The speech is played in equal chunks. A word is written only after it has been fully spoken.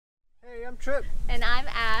I'm Trip. And I'm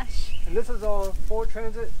Ash. And this is our Ford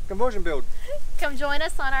Transit conversion build. Come join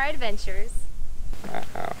us on our adventures.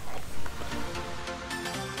 Wow.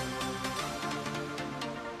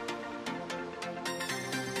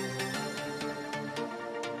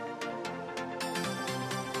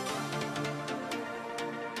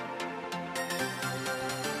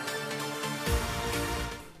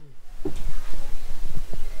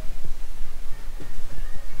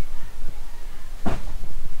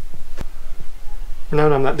 Now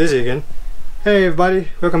I'm not dizzy again. Hey everybody,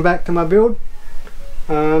 welcome back to my build.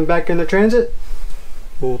 I'm back in the Transit.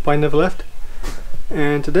 We'll probably never left.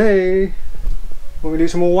 And today we're gonna do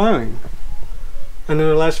some more wiring. I know in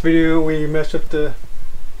the last video we messed up the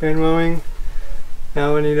fan wiring.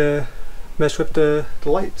 Now we need to mess with the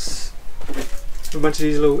lights. A bunch of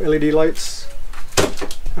these little LED lights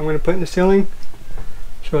I'm gonna put in the ceiling.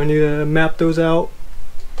 So I need to map those out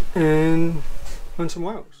and run some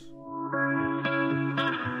wires.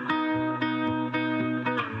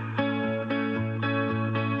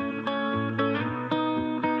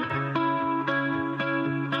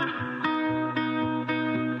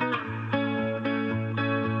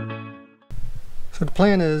 So the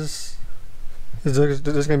plan is there's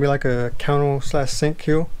going to be like a counter slash sink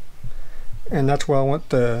here, and that's where I want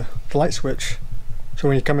the light switch. So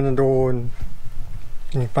when you come in the door and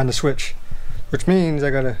you find the switch, which means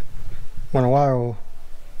I gotta run a wire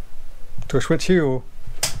to a switch here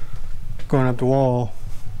going up the wall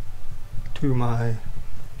to my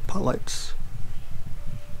pot lights.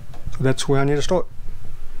 So that's where I need to start.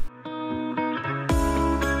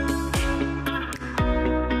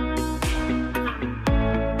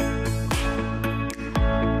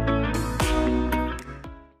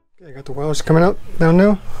 Got the wires coming out down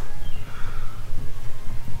there.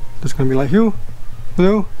 There's gonna be like here,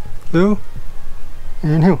 there, there,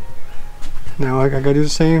 and here. Now I gotta do the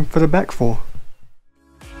same for the back four.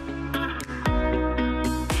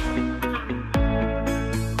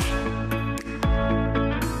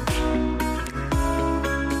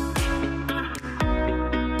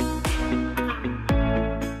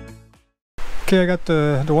 Okay, I got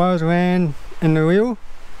the wires ran in the wheel.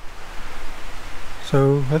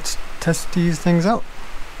 So let's test these things out.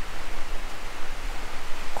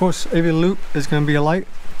 Of course, every loop is going to be a light,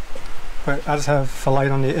 but I just have a light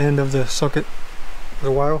on the end of the socket of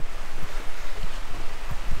the wire.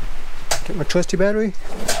 Get my trusty battery.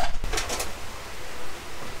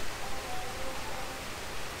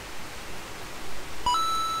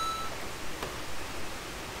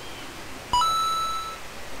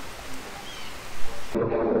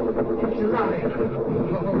 It's alive!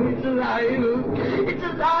 Oh, it's alive! It's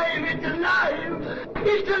alive! It's alive!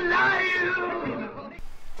 It's alive!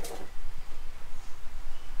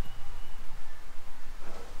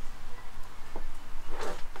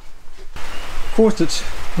 Of course it's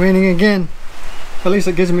raining again. At least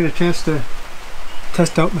it gives me the chance to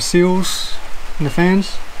test out my seals and the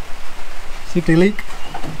fans. See if they leak.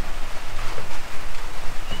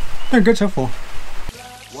 They're good so far.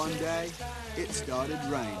 One day, it started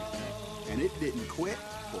raining, and it didn't quit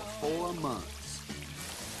for 4 months.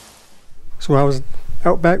 So I was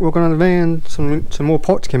out back working on the van, some more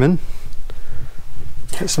parts came in.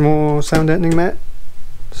 Got some more sound deadening mat,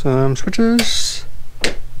 some switches,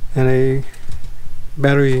 and a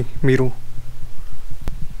battery meter.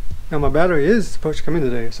 Now my battery is supposed to come in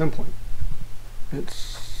today at some point.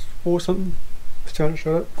 It's 4 something. It's trying to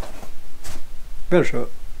show up. Better show up.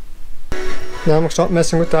 Now I'm going to start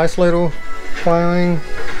messing with the isolator wiring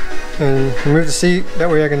and remove the seat. That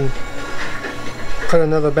way I can put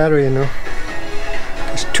another battery in there.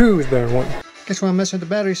 Because 2 is better than 1. Guess when I'm messing with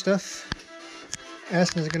the battery stuff,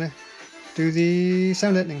 Aston's going to do the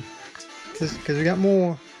sound deadening. Because we got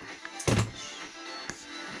more.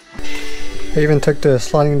 I even took the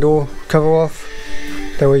sliding door cover off.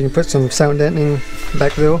 That way you can put some sound deadening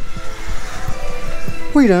back there.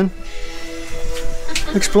 What are you done?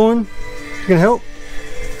 Exploring? You can help?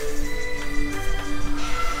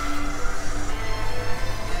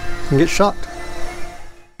 You can get shocked.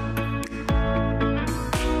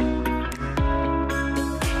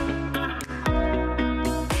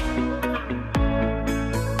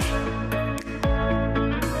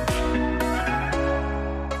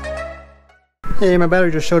 Hey, my battery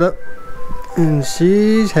just showed up and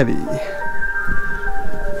she's heavy.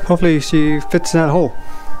 Hopefully she fits in that hole.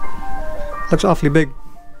 Looks awfully big.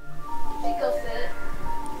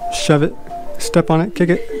 Shove it, step on it, kick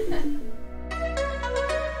it.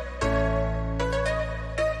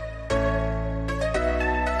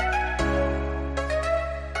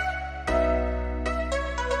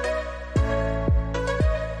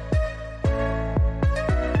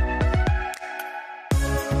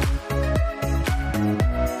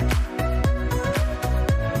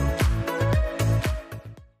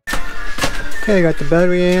 Okay, got the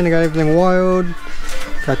battery in, I got everything wired.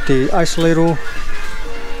 Got the isolator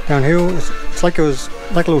down here. It's like it was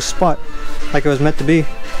like a little spot, like it was meant to be.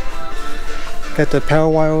 Got the power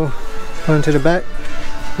wire running to the back,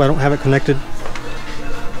 but I don't have it connected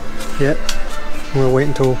yet. We'll wait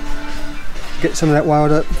until get some of that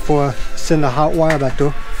wired up before I send the hot wire back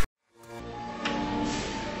there.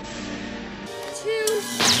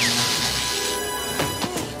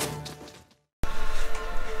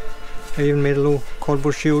 I even made a little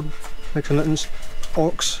cardboard shield, make sure nothing's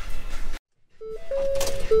arcs.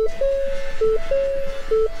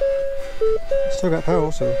 Still got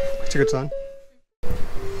power, so it's a good sign.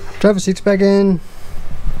 Driver seat's back in.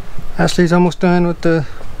 Ashley's almost done with the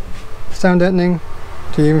sound deadening.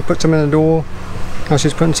 She even put some in the door. Now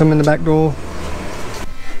she's putting some in the back door.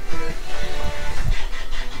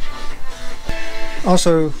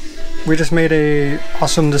 Also, we just made a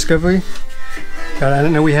awesome discovery that I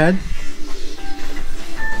didn't know we had.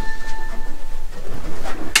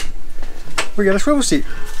 We got a swivel seat.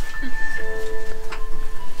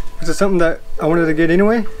 This is something that I wanted to get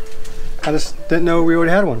anyway. I just didn't know we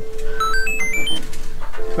already had one.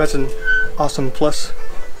 So that's an awesome plus.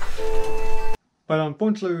 But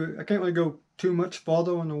unfortunately, I can't really go too much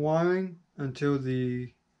farther on the wiring until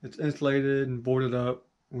it's insulated and boarded up,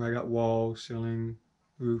 where I got walls, ceiling,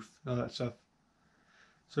 roof, all that stuff.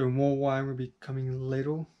 So more wiring will be coming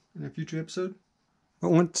later in a future episode. But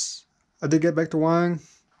once I did get back to wiring,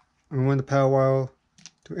 I run the power wire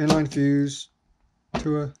to inline fuse,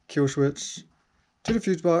 to a kill switch, to the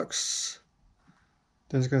fuse box.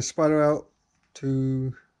 Then it's going to spider out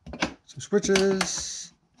to some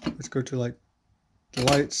switches. Let's go to like the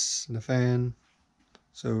lights and the fan.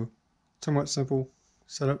 So somewhat simple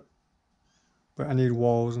setup, but I need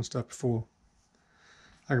walls and stuff before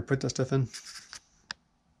I can put that stuff in.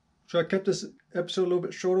 So I kept this episode a little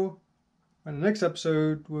bit shorter. In the next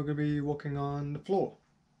episode, we're going to be working on the floor.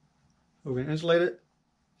 We're going to insulate it,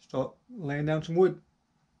 start laying down some wood.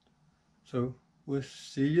 So we'll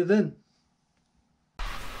see you then.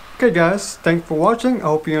 Okay guys, thanks for watching. I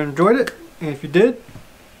hope you enjoyed it. And if you did,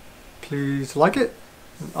 please like it.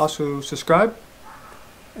 And also subscribe.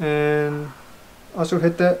 And also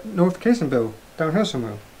hit that notification bell down here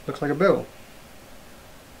somewhere. Looks like a bell.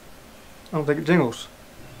 I don't think it jingles.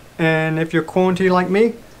 And if you're quarantined like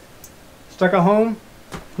me, stuck at home,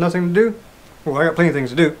 nothing to do, well, I got plenty of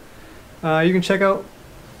things to do, you can check out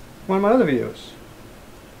one of my other videos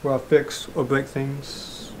where I fix or break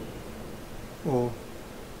things or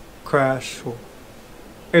crash or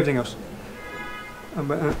everything else.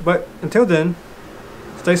 But until then,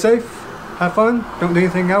 stay safe, have fun, don't do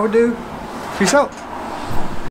anything I would do. Peace out.